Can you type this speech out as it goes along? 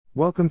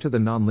Welcome to the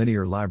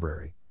Nonlinear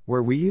Library,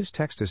 where we use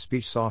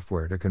text-to-speech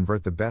software to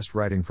convert the best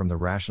writing from the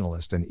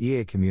Rationalist and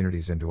EA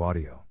communities into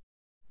audio.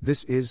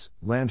 This is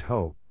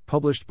land.Who,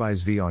 published by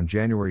SV on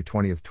January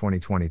 20,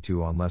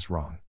 2022 on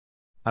LessWrong.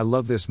 I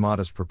love this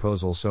modest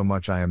proposal so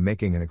much I am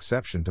making an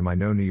exception to my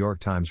no New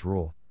York Times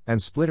rule,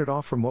 and split it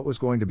off from what was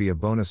going to be a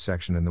bonus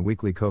section in the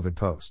weekly COVID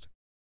post.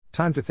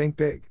 Time to think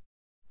big.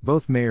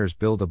 Both mayors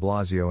Bill de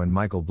Blasio and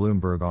Michael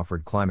Bloomberg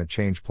offered climate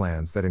change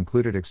plans that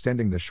included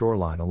extending the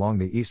shoreline along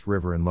the East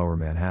River in lower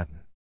Manhattan.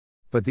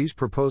 But these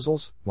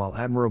proposals, while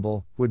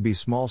admirable, would be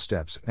small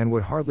steps and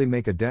would hardly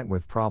make a dent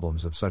with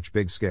problems of such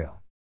big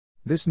scale.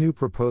 This new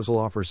proposal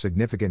offers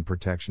significant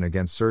protection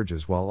against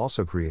surges while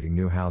also creating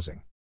new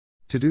housing.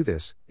 To do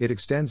this, it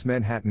extends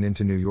Manhattan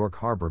into New York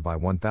Harbor by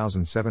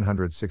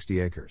 1,760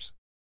 acres.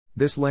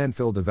 This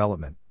landfill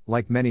development,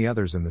 like many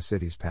others in the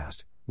city's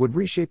past, would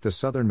reshape the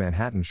southern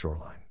Manhattan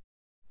shoreline.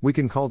 We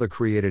can call the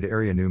created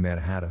area New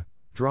Mannahatta,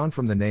 drawn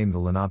from the name the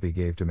Lenape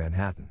gave to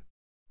Manhattan.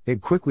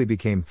 It quickly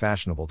became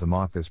fashionable to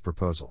mock this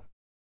proposal.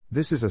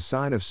 This is a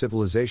sign of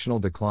civilizational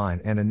decline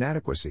and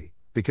inadequacy,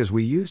 because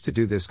we used to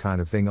do this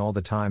kind of thing all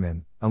the time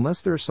and,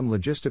 unless there's some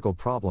logistical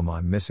problem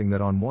I'm missing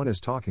that one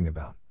is talking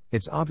about,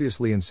 it's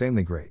obviously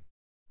insanely great.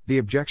 The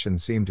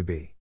objections seem to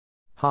be,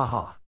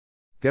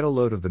 get a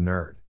load of the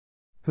nerd.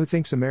 Who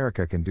thinks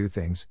America can do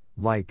things,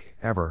 like,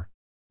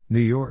 ever.New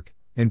York,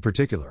 in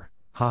particular,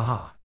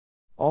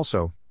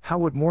 Also, how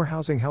would more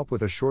housing help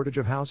with a shortage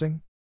of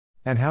housing?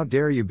 And how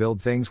dare you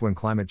build things when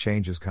climate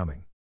change is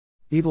coming?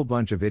 Evil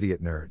bunch of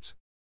idiot nerds.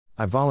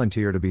 I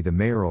volunteer to be the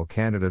mayoral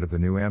candidate of the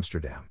New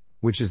Amsterdam,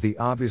 which is the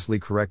obviously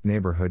correct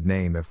neighborhood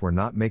name if we're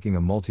not making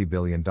a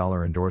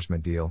multi-billion-dollar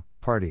endorsement deal,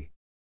 party.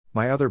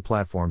 My other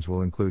platforms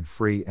will include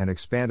free and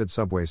expanded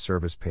subway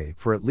service paid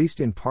for at least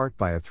in part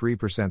by a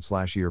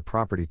 3%/year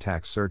property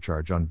tax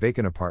surcharge on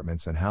vacant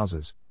apartments and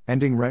houses,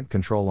 ending rent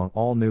control on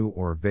all new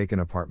or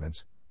vacant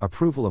apartments,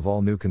 approval of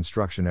all new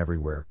construction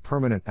everywhere,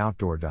 permanent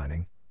outdoor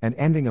dining, and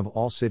ending of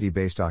all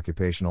city-based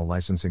occupational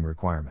licensing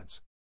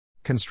requirements.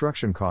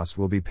 Construction costs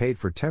will be paid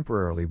for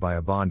temporarily by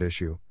a bond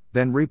issue,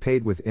 then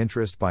repaid with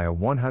interest by a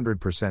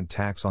 100%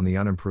 tax on the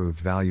unimproved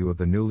value of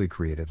the newly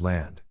created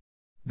land.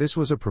 This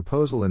was a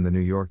proposal in the New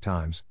York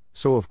Times,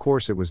 so of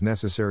course it was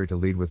necessary to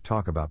lead with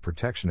talk about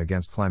protection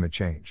against climate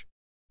change.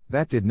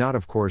 That did not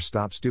of course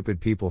stop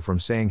stupid people from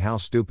saying how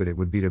stupid it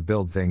would be to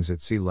build things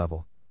at sea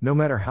level, no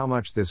matter how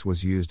much this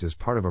was used as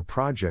part of a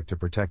project to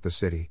protect the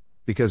city,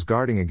 because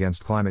guarding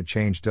against climate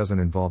change doesn't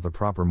involve the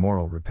proper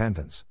moral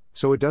repentance,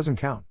 so it doesn't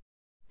count.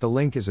 The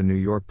link is a New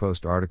York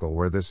Post article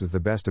where this is the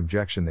best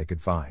objection they could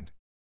find.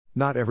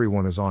 Not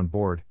everyone is on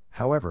board,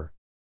 however.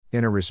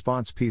 In a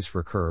response piece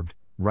for Curbed,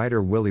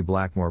 writer Willy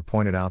Blackmore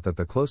pointed out that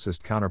the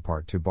closest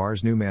counterpart to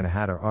Barr's New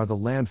Mannahatta are the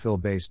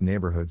landfill-based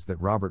neighborhoods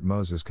that Robert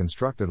Moses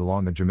constructed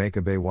along the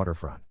Jamaica Bay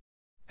waterfront.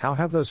 How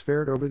have those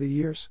fared over the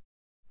years?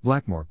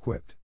 Blackmore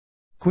quipped.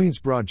 Queens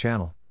Broad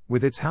Channel,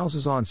 with its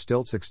houses on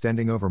stilts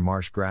extending over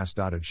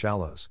marsh-grass-dotted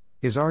shallows,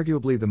 is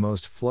arguably the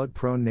most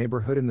flood-prone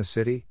neighborhood in the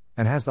city,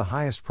 and has the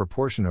highest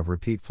proportion of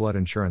repeat flood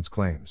insurance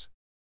claims.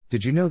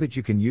 Did you know that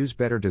you can use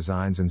better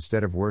designs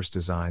instead of worse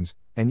designs,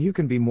 and you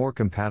can be more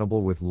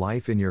compatible with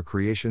life in your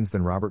creations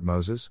than Robert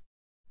Moses?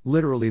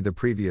 Literally the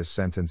previous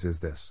sentence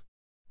is this.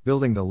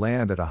 Building the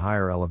land at a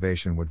higher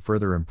elevation would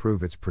further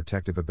improve its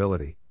protective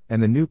ability,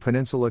 and the new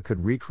peninsula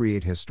could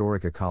recreate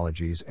historic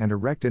ecologies and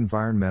erect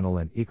environmental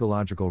and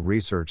ecological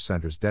research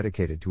centers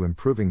dedicated to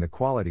improving the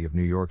quality of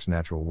New York's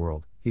natural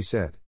world, he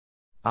said.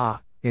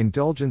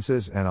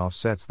 Indulgences and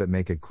offsets that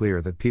make it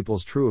clear that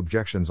people's true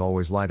objections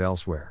always lie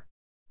elsewhere.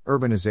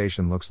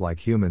 Urbanization looks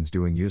like humans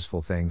doing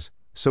useful things,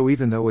 so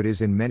even though it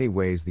is in many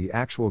ways the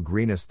actual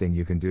greenest thing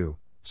you can do,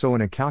 so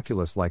in a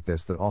calculus like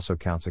this that also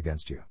counts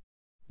against you.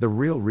 The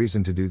real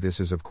reason to do this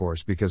is of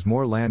course because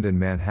more land in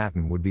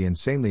Manhattan would be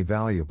insanely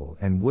valuable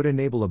and would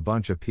enable a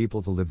bunch of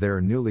people to live there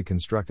in newly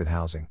constructed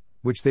housing,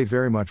 which they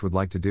very much would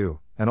like to do,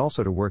 and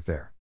also to work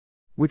there.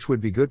 Which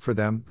would be good for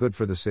them, good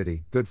for the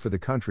city, good for the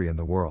country and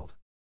the world.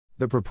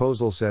 The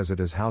proposal says it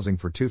is housing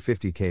for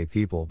 250,000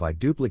 people by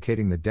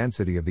duplicating the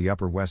density of the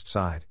Upper West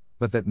Side,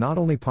 but that not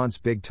only punts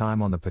big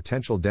time on the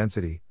potential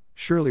density.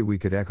 Surely we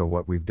could echo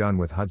what we've done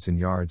with Hudson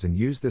Yards and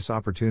use this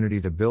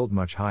opportunity to build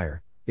much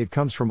higher. It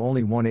comes from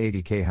only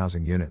 180,000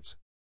 housing units.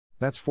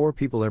 That's 4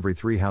 people every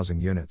 3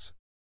 housing units.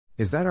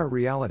 Is that our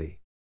reality?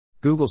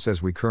 Google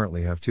says we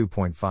currently have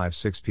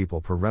 2.56 people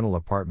per rental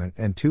apartment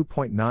and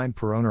 2.9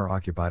 per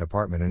owner-occupied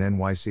apartment in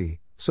NYC,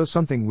 so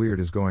something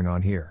weird is going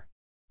on here.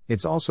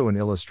 It's also an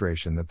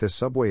illustration that this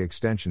subway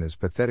extension is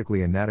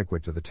pathetically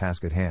inadequate to the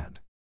task at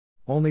hand.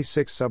 Only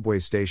 6 subway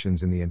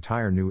stations in the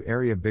entire new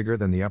area bigger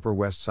than the Upper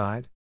West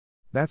Side?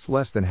 That's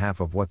less than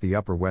half of what the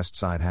Upper West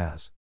Side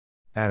has.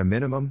 At a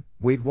minimum,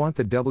 we'd want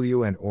the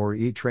W and or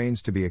E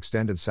trains to be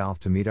extended south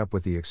to meet up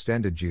with the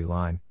extended G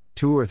line,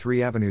 2 or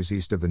 3 avenues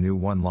east of the new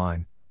 1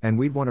 line, and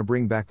we'd want to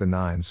bring back the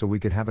 9 so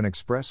we could have an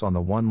express on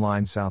the 1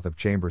 line south of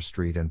Chambers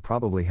Street and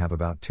probably have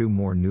about 2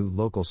 more new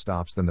local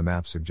stops than the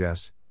map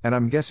suggests, and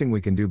I'm guessing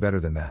we can do better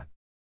than that.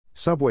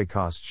 Subway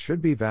costs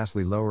should be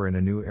vastly lower in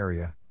a new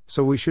area,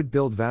 So we should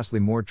build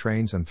vastly more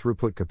trains and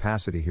throughput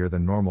capacity here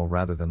than normal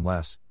rather than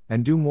less,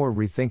 and do more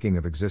rethinking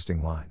of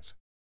existing lines.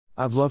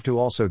 I'd love to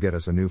also get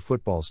us a new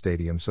football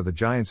stadium so the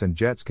Giants and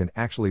Jets can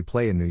actually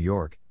play in New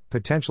York,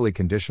 potentially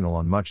conditional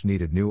on much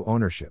needed new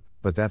ownership,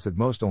 but that's at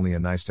most only a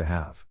nice to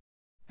have.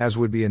 As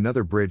would be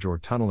another bridge or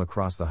tunnel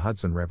across the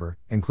Hudson River,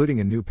 including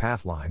a new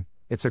path line.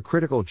 It's a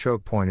critical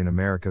choke point in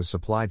America's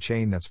supply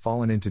chain that's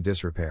fallen into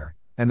disrepair,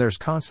 and there's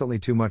constantly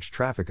too much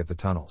traffic at the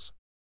tunnels.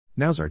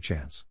 Now's our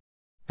chance.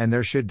 And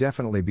there should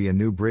definitely be a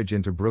new bridge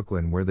into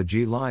Brooklyn where the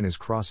G line is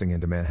crossing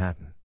into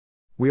Manhattan.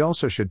 We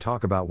also should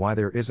talk about why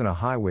there isn't a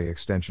highway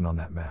extension on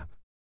that map.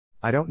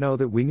 I don't know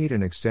that we need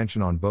an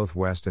extension on both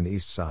west and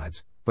east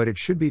sides, but it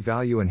should be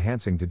value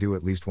enhancing to do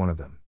at least one of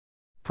them.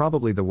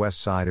 Probably the west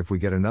side if we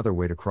get another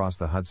way to cross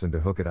the Hudson to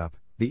hook it up,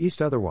 the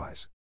east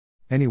otherwise.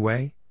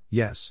 Anyway,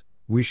 yes,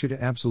 we should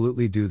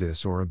absolutely do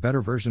this or a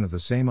better version of the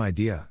same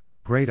idea.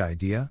 Great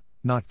idea,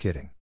 not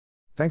kidding.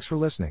 Thanks for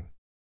listening.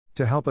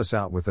 To help us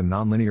out with the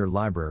Nonlinear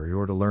Library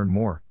or to learn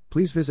more,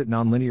 please visit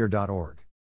nonlinear.org.